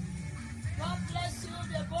 God bless you,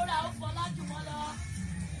 Deborah Ofọlájùmọ́lá.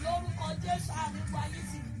 Lórúkọ Jésù àníkú ayé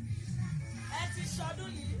ti. Ẹ ti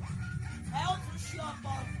ṣọdún yìí, ẹ ó tún ṣe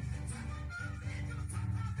ọ̀pọ̀.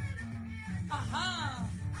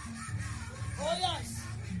 Oh yes.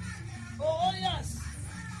 Oh yes.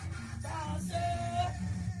 That's it.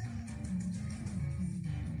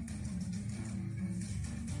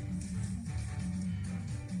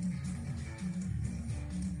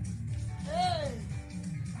 Hey.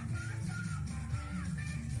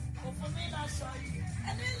 Fún mi láṣọ yìí.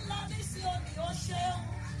 Ẹni ńlá ní sí òní ó ṣeun.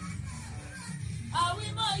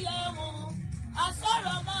 Àwímọ̀ yẹ̀wò,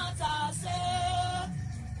 àsọ̀rọ̀ máa tà sé.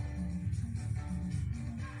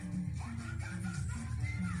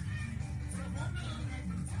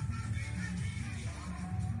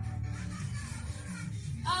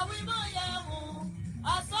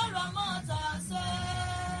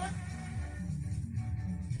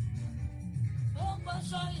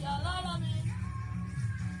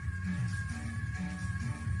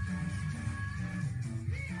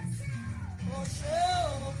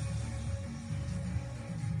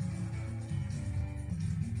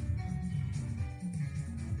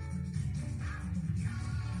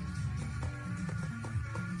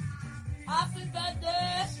 Happy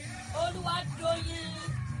birthday, Oluwadoyin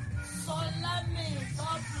Solami.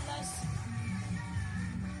 God bless you.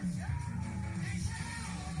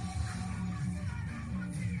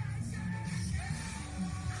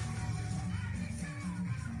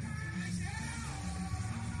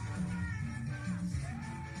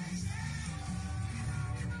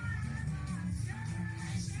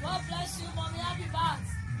 God bless you, Mommy. Happy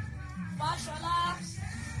birthday. Fashola,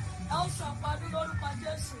 El Shapadu lórúkọ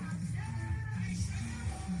Jésù.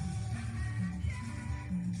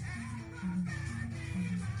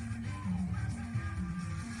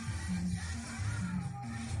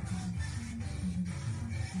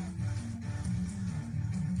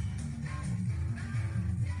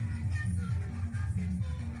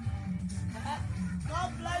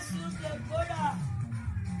 God bless you, Deborah.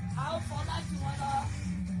 How for that you wanna?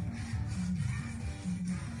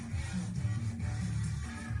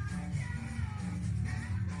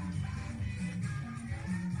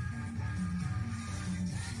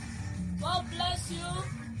 God bless you.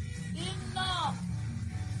 Enoch.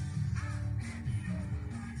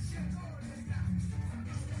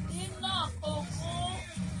 Enoch Okun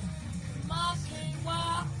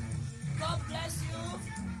Makiwa. God bless you.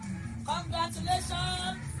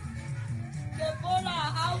 Congratulations. Deborah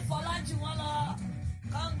Alfolajiwala.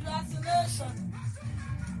 Congratulations.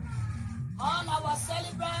 All our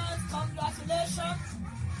celebrants, congratulations.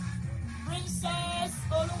 Princess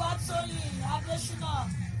Oluwatoyi Adeshina.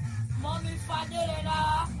 Mommy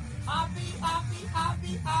Faderera, happy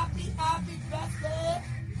birthday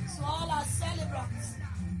to all our celebrants.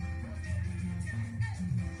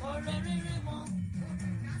 Orerimo,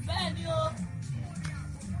 Benio,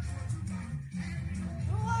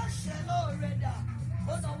 Shelo Reda,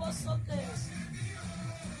 what was something?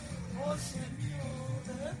 Oh, Shemio,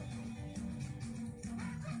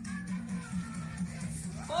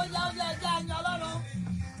 oh, Yalano,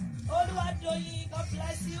 Oluwadoyin, God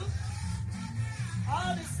bless you.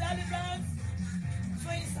 All the celebrants,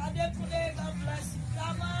 Twins Adekule, God bless you.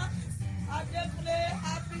 Dama Adekule,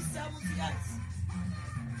 happy 70th.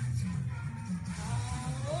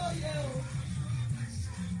 Oh, yeah.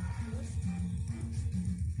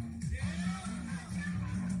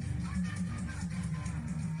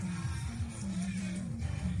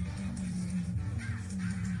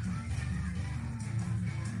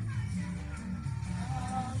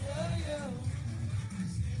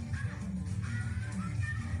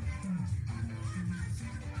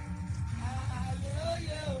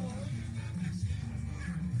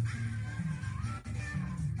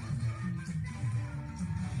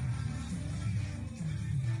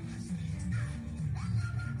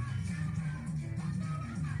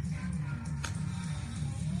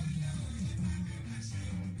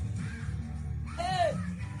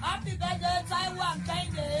 Happy birthday, Taiwan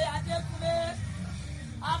Kende Adekule.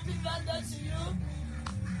 Happy birthday to you.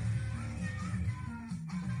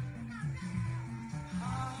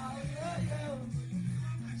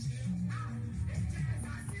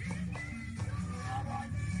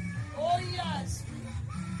 Oh yes.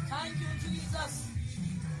 Thank you, Jesus.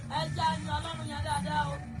 Ẹja ni Ọlọ́run yẹn dáadáa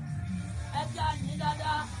o. Ẹja ni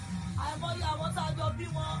dáadáa. Àìmọye àwọn tá a jọ bí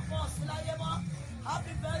wọn sí láyé mọ́.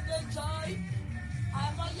 Happy birthday, Joy.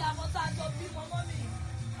 Àìmọye àwọn tá a jọ bí wọn mọ́ mi.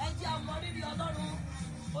 Ẹjẹ́ àmọ́ rírì Ọlọ́run.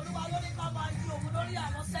 Olúwa ló ní ká máa yí òun lórí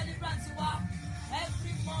àwọn celebrant wa.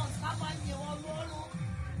 Every month ká máa yìn wọn lọ́rùn.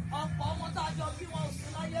 Ọ̀pọ̀ ọmọ tá a jọ bí wọn ò sí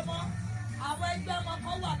láyé mọ́. Àwọn ẹgbẹ́ wọn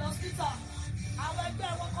kan wà lọ́sítà. Àwọn ẹgbẹ́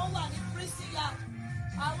wọn kan wà ní Priscilla.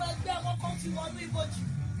 Àwọn ẹgbẹ́ wọn kan ti wọnú ibojì.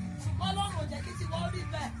 Ṣùgbọ́n Ọlọ́run ò jẹ́ kí ti wọ́n rí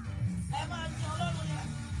bẹ́ẹ̀. Ẹ máa yin Ọlọ́run yẹn.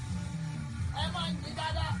 Ẹ máa yin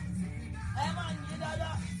dáadáa. Ẹ máa yin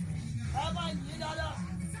dáadáa. Ẹ máa yin dáadáa.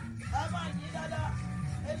 Ẹ máa yin dáadáa.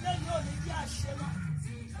 Eléyìí ò ní jẹ́ àṣemọ́.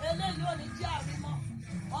 Eléyìí ò ní jẹ́ àrímọ́.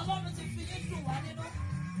 Ọlọ́run ti fi yín dùn wá nínú.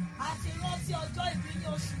 Àti rántí ọjọ́ ìbí ní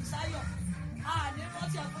oṣù Sáyọ̀. Àní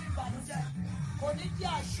rántí ẹ̀fún ìbànújẹ́. Kò ní jẹ́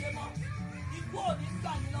àṣemọ́. Ikú ò ní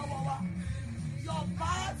gbà yín lọ́wọ́ wa. Your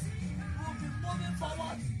path will be moving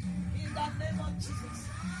forward in the name of Jesus.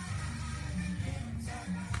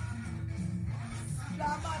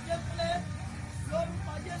 Grandma Adekule,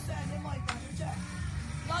 lórúkọ Jésù ẹ̀ ní mọ ìbànújẹ́.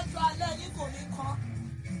 Lọ́jọ́ alẹ́ yín kò ní kan.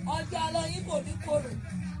 Ọjọ́ alẹ́ yín kò ní korò.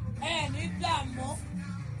 Ẹ ní dààmú.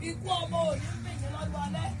 Ikú ọmọ ò ní pè yín lọ́jọ́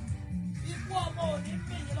alẹ́. Ikú ọmọ ò ní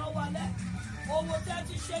pè yín lọ́wọ́ alẹ́. Owó tẹ́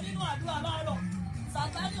ti ṣe nínú àdúrà láàárọ̀.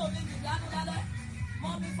 Sàtánì ò ní dìdánú lálẹ́.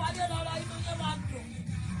 Mọ̀mí Fadé lọ́rọ̀ inú yẹn máa dùn.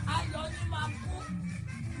 Ayọ̀ yín máa kú.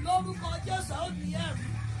 Lórúkọ Jésù ó ní ẹ̀rí.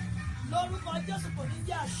 Lórúkọ Jésù kò ní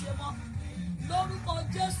jẹ́ àṣemọ́. Lórúkọ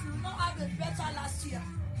Jésù not have a better last year.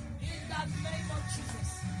 In the name of Jesus.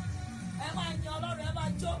 Ẹ máa yan Ọlọ́run, ẹ máa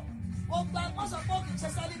jó.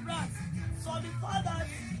 Celebrant. So the fact that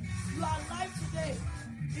you are alive today,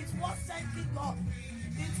 it was thanking God.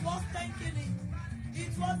 It was thanking Him.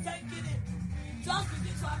 It was thanking Him. Just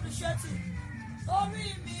begin to appreciate Him.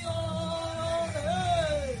 Orí mi o,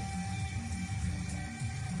 hey.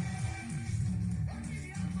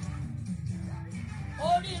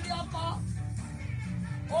 Oríire ọkọ,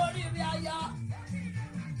 oríire aya,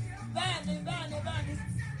 bẹ́ẹ̀ni,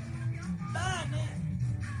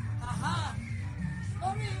 aha.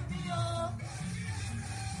 Orí mi o,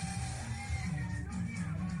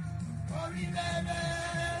 orí rere,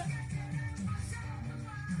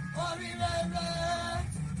 orí rere,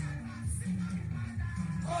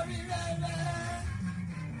 orí rere,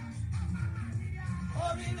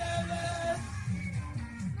 orí rere,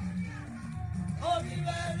 orí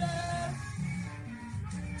rere,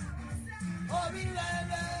 orí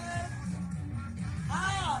rere.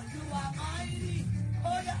 Ah, you are mighty,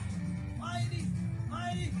 oh yeah, mighty.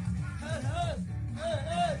 Hey, hey, hey,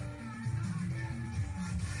 hey.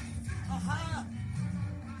 Aha.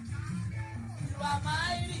 You are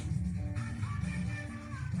mighty.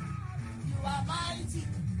 You are mighty.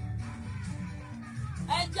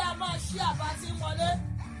 Ẹ jẹ́ a máa ṣí àbá tí wọlé.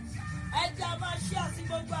 Ẹ jẹ́ a máa ṣí àti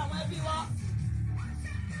gbogbo àwọn ẹbí wa.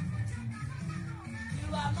 You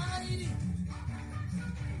are mighty.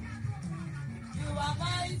 You are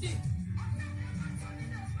mighty.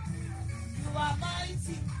 You are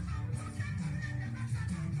mighty.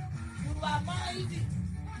 You are mighty.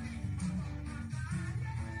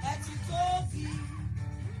 Ẹ ti tóbi.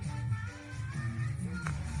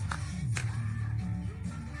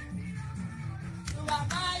 You are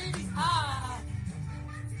mighty.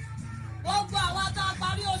 Gbogbo àwọn tá a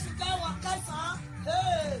parí oṣù kẹsàn-án.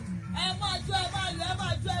 Ẹ máa jó, ẹ máa yọ̀, ẹ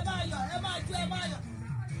máa jó, ẹ máa yọ̀, ẹ máa jó, ẹ máa yọ̀.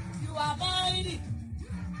 You are mighty.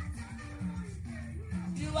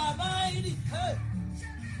 You are mighty. Hey.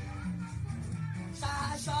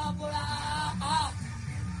 Shashabura.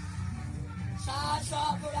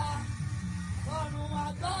 Shashabura. Ọ̀run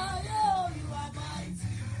àgbáyé o, you are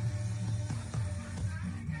mighty.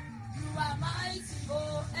 You are mighty.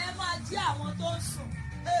 Ẹ máa jí àwọn tó ń sùn.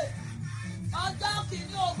 Ọjọ́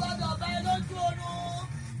kìíní ò gbọ́dọ̀ bá ẹ lójú oorun.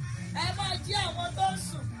 Ẹ máa jí àwọn tó ń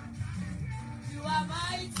sùn. You are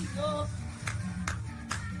mighty o.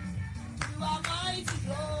 You are mighty,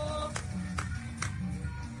 oh.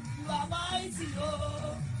 You are mighty,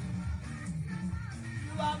 oh.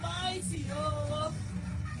 You are mighty, oh.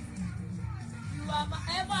 You are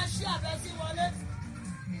mighty. Ẹ máa ṣí àbẹ̀ sí wọlé.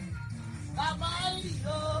 You are mighty,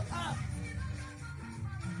 oh.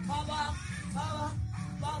 Baba.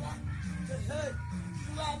 Hey.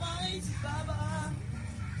 You are mighty, Baba.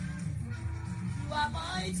 You are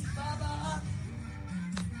mighty, Baba.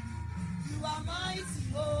 You are mighty,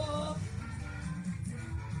 oh.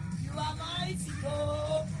 You are mighty,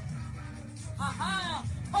 oh. Aha.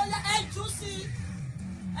 Oya, ẹ jú sí.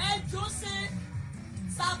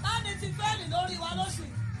 Sàtánì ti fẹ́ẹ̀lì lórí wa lóṣù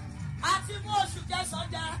yìí. A ti mú oṣù kẹsàn-án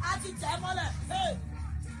jẹ, a ti tẹ̀ mọ́lẹ̀. Hey.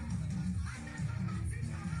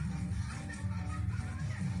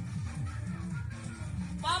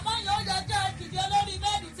 Màmá yóò yẹ kẹ́ ẹ dìde lórí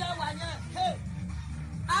bẹ́ẹ̀dì tẹ wà yẹn. Hey.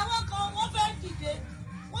 Àwọn kan wọ́n fẹ́ dìde,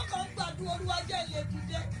 wọ́n kàn ń gbàdúrà Olúwa jẹ́ ilé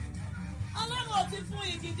dìde. Ọlọ́run ò ti fún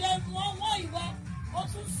ìdìde wọ́n ìwọ, ó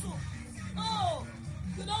tún sùn. No,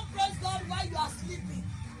 you don't praise God while you are sleeping.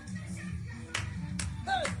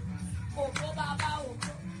 Hey, ògo bàbá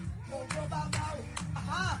ògo, ògo bàbá ògo,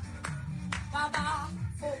 aha, bàbá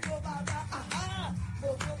ògo bàbá, aha,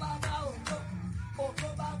 ògo bàbá ògo, ògo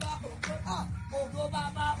bàbá ògo, ògo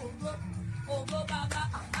bàbá ògo, ògo bàbá,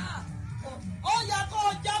 aha. Ó yẹ kó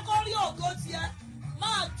o jẹ́ kó rí ògo tiẹ̀,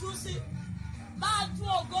 máa tú sí, máa tú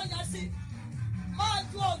ògo yẹn sí. Máa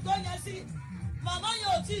ju ògo yẹn sí. Màmá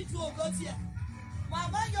yóò tí ju ògo tiẹ̀.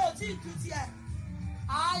 Màmá yóò tí ju tiẹ̀.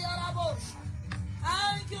 Ayọ̀rọ̀bọ̀ṣ.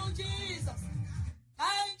 Thank you, Jesus.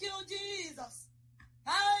 Thank you, Jesus.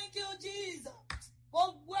 Thank you, Jesus.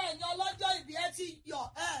 Gbogbo ẹ̀yin ọlọ́jọ́ ìbí ẹ ti yọ̀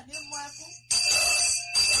ẹ̀ ní mọ ẹkún.